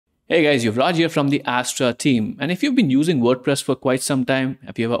Hey guys, Yuvraj here from the Astra team. And if you've been using WordPress for quite some time,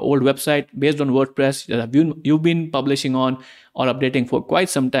 if you have an old website based on WordPress that you've been publishing on or updating for quite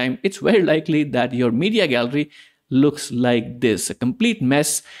some time, it's very likely that your media gallery looks like this, a complete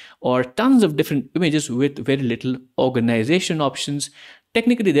mess or tons of different images with very little organization options.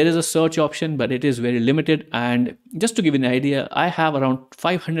 Technically, there is a search option, but it is very limited. And just to give you an idea, I have around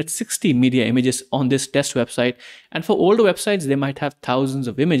 560 media images on this test website. And for older websites, they might have thousands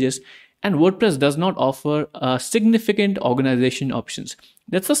of images. And WordPress does not offer significant organization options.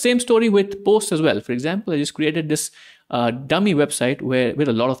 That's the same story with posts as well. For example, I just created this dummy website with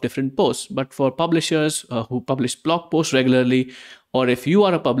a lot of different posts. But for publishers who publish blog posts regularly, or if you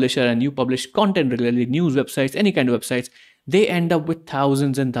are a publisher and you publish content regularly, news websites, any kind of websites, they end up with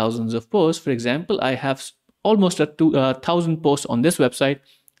thousands and thousands of posts. For example, I have almost 1,000 posts on this website.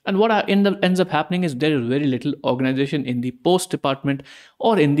 And what ends up happening is there is very little organization in the post department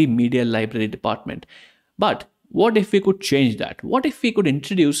or in the media library department. But what if we could change that? What if we could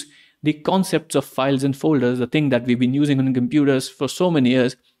introduce the concepts of files and folders, the thing that we've been using on computers for so many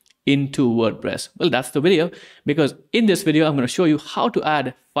years, into WordPress? Well, that's the video, because in this video, I'm going to show you how to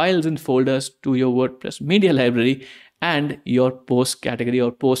add files and folders to your WordPress media library and your post category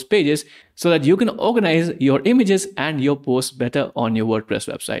or post pages so that you can organize your images and your posts better on your WordPress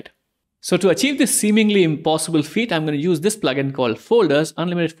website. So to achieve this seemingly impossible feat, I'm going to use this plugin called Folders,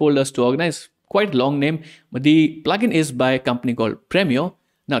 Unlimited Folders to Organize. Quite a long name, but the plugin is by a company called Premio.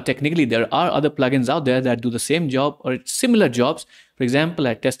 Now, technically, there are other plugins out there that do the same job or similar jobs. For example,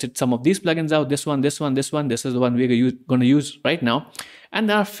 I tested some of these plugins out. This one. This is the one we're going to use right now. And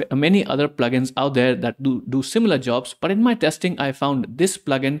there are many other plugins out there that do similar jobs. But in my testing, I found this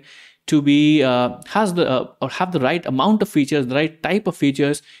plugin to be have the right amount of features, the right type of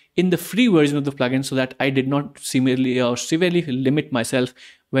features in the free version of the plugin, so that I did not severely limit myself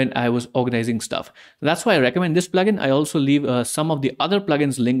when I was organizing stuff. That's why I recommend this plugin. I also leave some of the other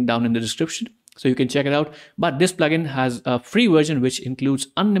plugins linked down in the description, so you can check it out. But this plugin has a free version which includes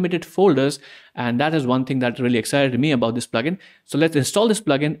unlimited folders, and that is one thing that really excited me about this plugin. So let's install this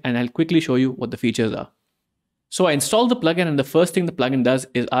plugin and I'll quickly show you what the features are. So I installed the plugin, and the first thing the plugin does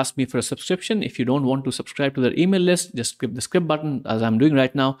is ask me for a subscription. If you don't want to subscribe to their email list, just click the script button as I'm doing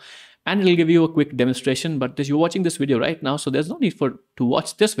right now, and it'll give you a quick demonstration. But you're watching this video right now, so there's no need to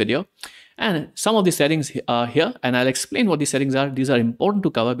watch this video. And some of the settings are here, and I'll explain what these settings are. These are important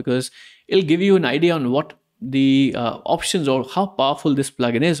to cover because it'll give you an idea on what the options or how powerful this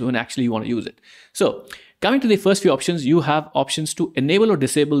plugin is when actually you want to use it. So coming to the first few options, you have options to enable or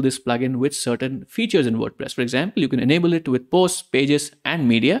disable this plugin with certain features in WordPress. For example, you can enable it with posts, pages, and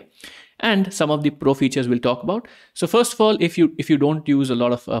media. And some of the pro features we'll talk about. So first of all, if you don't use a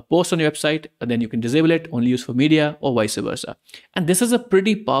lot of posts on your website, then you can disable it, only use for media, or vice versa. And this is a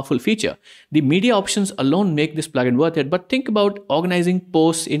pretty powerful feature. The media options alone make this plugin worth it, but think about organizing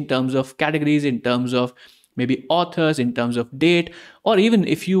posts in terms of categories, in terms of maybe authors, in terms of date, or even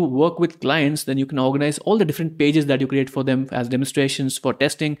if you work with clients, then you can organize all the different pages that you create for them as demonstrations for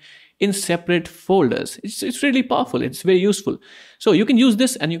testing in separate folders. It's really powerful. It's very useful. So you can use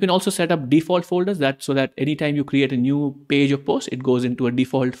this, and you can also set up default folders so that anytime you create a new page or post, it goes into a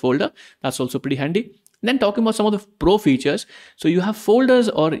default folder. That's also pretty handy. Then talking about some of the pro features. So you have folders,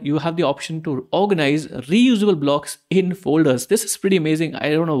 or you have the option to organize reusable blocks in folders. This is pretty amazing. I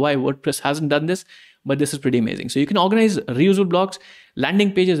don't know why WordPress hasn't done this, but this is pretty amazing. So you can organize reusable blocks,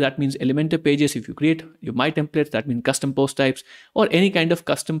 landing pages, that means Elementor pages. If you create your My Templates, that means custom post types, or any kind of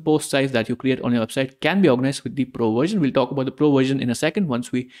custom post size that you create on your website can be organized with the pro version. We'll talk about the pro version in a second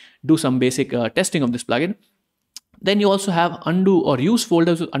once we do some basic testing of this plugin. Then you also have undo or use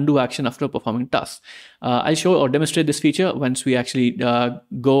folders with undo action after performing tasks. I'll show or demonstrate this feature once we actually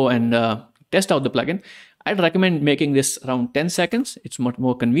go and test out the plugin. I'd recommend making this around 10 seconds. It's much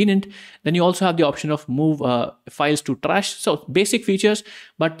more convenient. Then you also have the option of move files to trash. So basic features,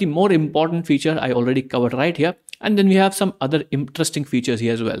 but the more important feature I already covered right here. And then we have some other interesting features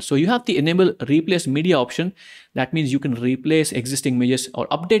here as well. So you have the enable replace media option. That means you can replace existing images or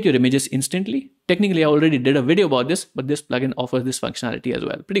update your images instantly. Technically, I already did a video about this, but this plugin offers this functionality as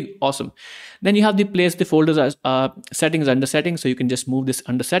well. Pretty awesome. Then you have the place the folders as settings under settings. So you can just move this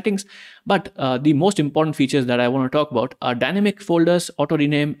under settings. But the most important features that I want to talk about are dynamic folders, auto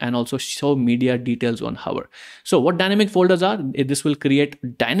rename, and also show media details on hover. So what dynamic folders are? This will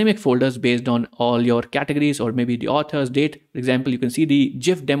create dynamic folders based on all your categories or maybe the author's date. For example, you can see the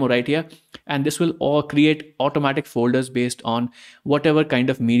GIF demo right here, and this will all create automatic folders based on whatever kind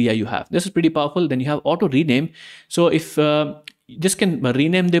of media you have. This is pretty powerful. Then you have auto rename. So if this can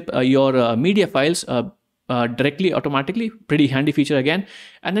rename your media files directly automatically. Pretty handy feature again.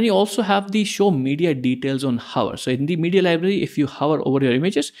 And then you also have the show media details on hover. So in the media library, if you hover over your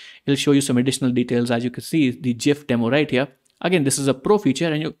images, it'll show you some additional details. As you can see, the GIF demo right here. Again, this is a pro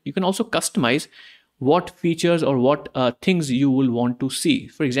feature, and you can also customize what features or what things you will want to see.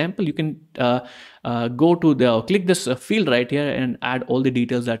 For example, you can go to click this field right here and add all the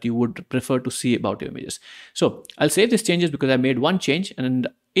details that you would prefer to see about your images. So I'll save these changes because I made one change. And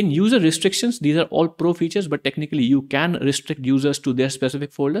in user restrictions, these are all pro features, but technically you can restrict users to their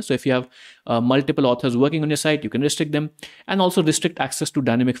specific folder. So if you have multiple authors working on your site, you can restrict them, and also restrict access to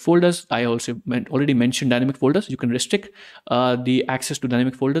dynamic folders. I also already mentioned dynamic folders. You can restrict the access to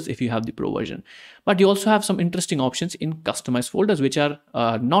dynamic folders if you have the pro version. But you also have some interesting options in customized folders, which are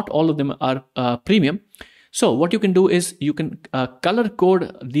not all of them are premium. So what you can do is you can color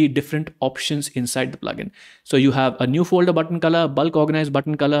code the different options inside the plugin. So you have a new folder button color, bulk organize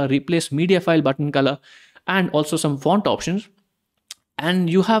button color, replace media file button color, and also some font options. And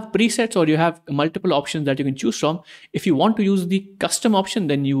you have presets, or you have multiple options that you can choose from. If you want to use the custom option,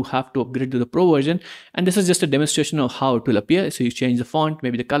 then you have to upgrade to the pro version. And this is just a demonstration of how it will appear. So you change the font,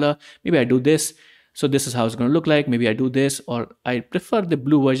 maybe the color, maybe I do this. So this is how it's going to look like. Maybe I do this, or I prefer the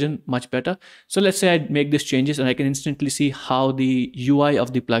blue version much better. So let's say I make these changes, and I can instantly see how the UI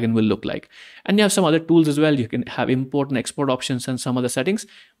of the plugin will look like. And you have some other tools as well. You can have import and export options and some other settings,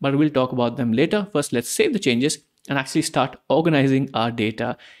 but we'll talk about them later. First, let's save the changes and actually start organizing our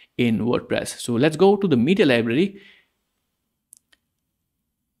data in WordPress. So let's go to the media library.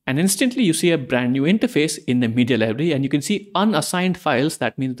 And instantly you see a brand new interface in the media library, and you can see unassigned files.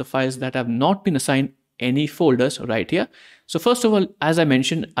 That means the files that have not been assigned any folders right here. So first of all, as I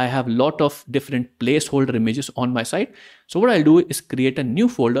mentioned, I have a lot of different placeholder images on my site. So what I'll do is create a new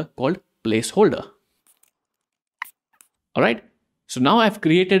folder called placeholder. All right. So now I've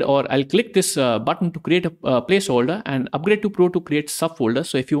created, or I'll click this button to create a placeholder, and upgrade to pro to create subfolders.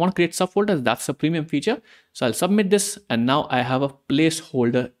 So if you want to create subfolders, that's a premium feature. So I'll submit this, and now I have a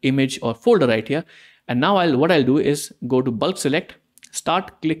placeholder image or folder right here. And now what I'll do is go to bulk select,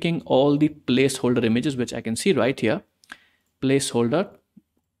 start clicking all the placeholder images, which I can see right here. Placeholder.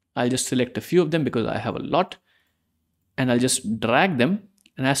 I'll just select a few of them because I have a lot, and I'll just drag them.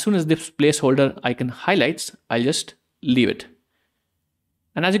 And as soon as this placeholder icon highlights, I'll just leave it.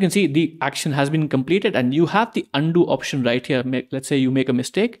 And as you can see, the action has been completed, and you have the undo option right here. Let's say you make a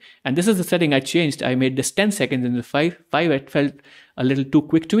mistake, and this is the setting I changed. I made this 10 seconds in the 5. It felt a little too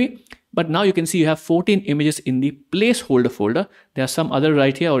quick to me. But now you can see you have 14 images in the placeholder folder. There are some other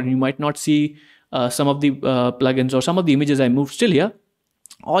right here, or you might not see some of the plugins or some of the images I moved still here.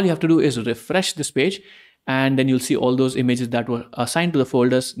 All you have to do is refresh this page, and then you'll see all those images that were assigned to the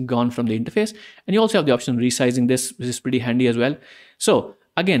folders gone from the interface. And you also have the option of resizing this, which is pretty handy as well. So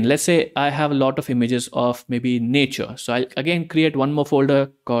again, let's say I have a lot of images of maybe nature. So I'll again create one more folder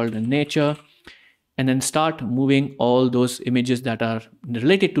called nature, and then start moving all those images that are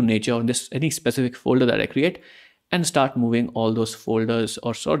related to nature on this any specific folder that I create, and start moving all those folders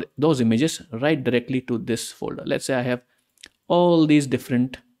or those images right directly to this folder. Let's say I have all these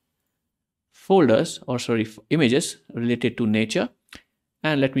different folders, or images related to nature.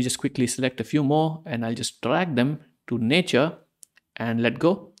 And let me just quickly select a few more, and I'll just drag them to nature and let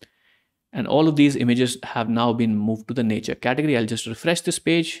go. And all of these images have now been moved to the nature category. I'll just refresh this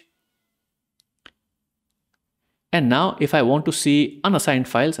page. And now if I want to see unassigned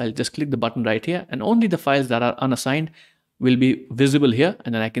files, I'll just click the button right here, and only the files that are unassigned will be visible here.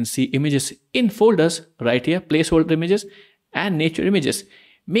 And then I can see images in folders right here, placeholder images and nature images.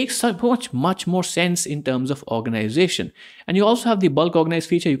 Makes so much more sense in terms of organization. And you also have the bulk organize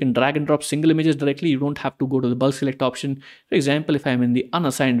feature. You can drag and drop single images directly. You don't have to go to the bulk select option. For example, if I'm in the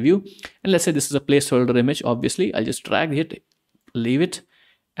unassigned view, and let's say this is a placeholder image, obviously I'll just drag it, leave it,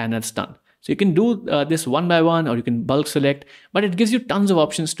 and that's done. So you can do this one by one, or you can bulk select, but it gives you tons of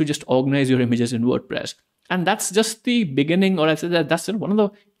options to just organize your images in WordPress. And that's just the beginning, or I said that that's one of the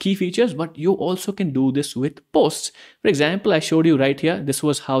key features, but you also can do this with posts. For example, I showed you right here, this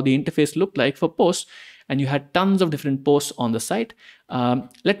was how the interface looked like for posts, and you had tons of different posts on the site.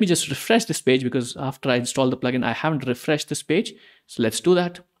 Let me just refresh this page, because after I installed the plugin, I haven't refreshed this page. So let's do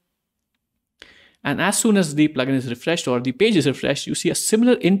that. And as soon as the plugin is refreshed, or the page is refreshed, you see a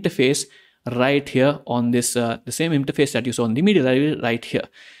similar interface right here on this, the same interface that you saw in the media library right here.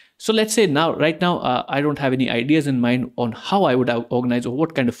 So let's say right now, I don't have any ideas in mind on how I would organize or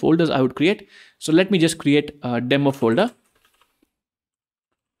what kind of folders I would create. So let me just create a demo folder,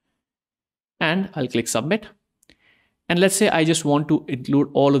 and I'll click submit. And let's say I just want to include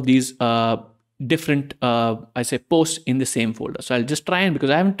all of these different, I say, posts in the same folder. So I'll just try, and because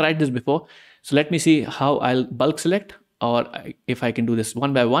I haven't tried this before, so let me see how I'll bulk select, or if I can do this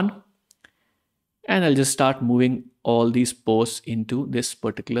one by one. And I'll just start moving all these posts into this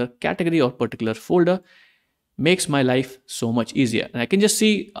particular category or particular folder. Makes my life so much easier. And I can just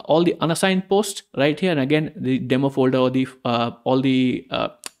see all the unassigned posts right here. And again, the demo folder, or the all the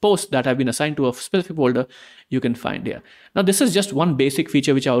posts that have been assigned to a specific folder, you can find here. Now, this is just one basic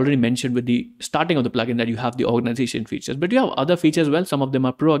feature which I already mentioned with the starting of the plugin, that you have the organization features. But you have other features as well. Some of them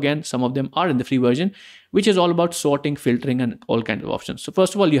are pro again, some of them are in the free version, which is all about sorting, filtering, and all kinds of options. So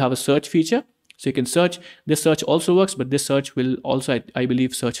first of all, you have a search feature. So you can search. This search also works, but this search will also, I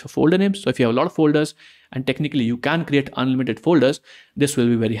believe, search for folder names. So if you have a lot of folders, and technically you can create unlimited folders, this will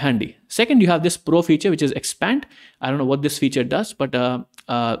be very handy. Second, you have this pro feature, which is expand. I don't know what this feature does, but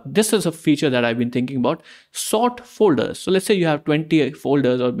this is a feature that I've been thinking about. Sort folders. So let's say you have 20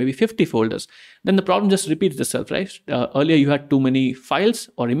 folders or maybe 50 folders. Then the problem just repeats itself, right? Earlier you had too many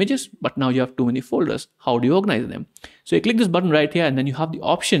files or images, but now you have too many folders. How do you organize them? So you click this button right here, and then you have the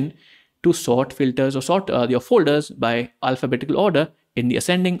option to sort filters or sort your folders by alphabetical order in the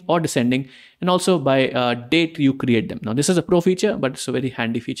ascending or descending, and also by date you create them. Now, this is a pro feature, but it's a very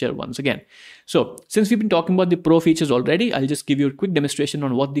handy feature once again. So since we've been talking about the pro features already, I'll just give you a quick demonstration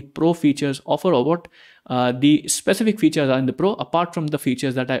on what the pro features offer, or what the specific features are in the pro, apart from the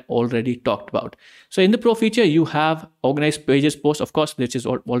features that I already talked about. So in the pro feature, you have organized pages posts, of course, which is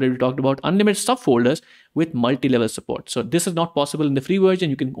already talked about, unlimited subfolders with multi-level support. So this is not possible in the free version.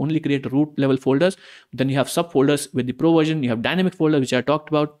 You can only create root level folders. Then you have subfolders with the pro version. You have dynamic folders, which I talked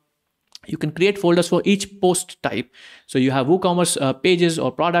about. You can create folders for each post type. So you have WooCommerce pages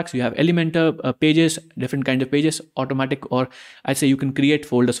or products, you have Elementor pages, different kind of pages, automatic, or I'd say you can create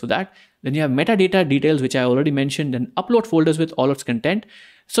folders for that. Then you have metadata details, which I already mentioned, and upload folders with all its content.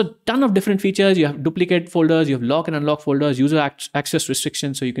 So ton of different features. You have duplicate folders, you have lock and unlock folders, user access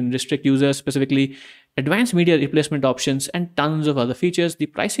restrictions, so you can restrict users specifically, advanced media replacement options, and tons of other features. The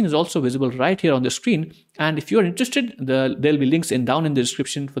pricing is also visible right here on the screen. And if you're interested, there'll be links down in the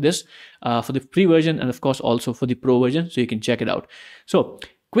description for this, for the free version, and of course also for the pro version, so you can check it out. So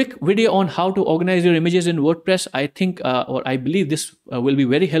quick video on how to organize your images in WordPress. I think, or I believe this will be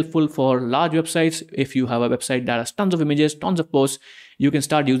very helpful for large websites. If you have a website that has tons of images, tons of posts, you can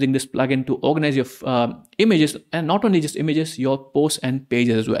start using this plugin to organize your images, and not only just images, your posts and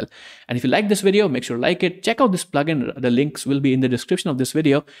pages as well. And if you like this video, make sure to like it. Check out this plugin. The links will be in the description of this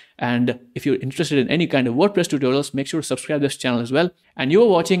video. And if you're interested in any kind of WordPress tutorials, make sure to subscribe to this channel as well. And you are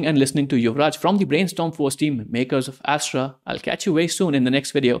watching and listening to Yuvraj from the Brainstorm Force team, makers of Astra. I'll catch you very soon in the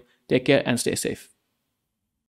next video. Take care and stay safe.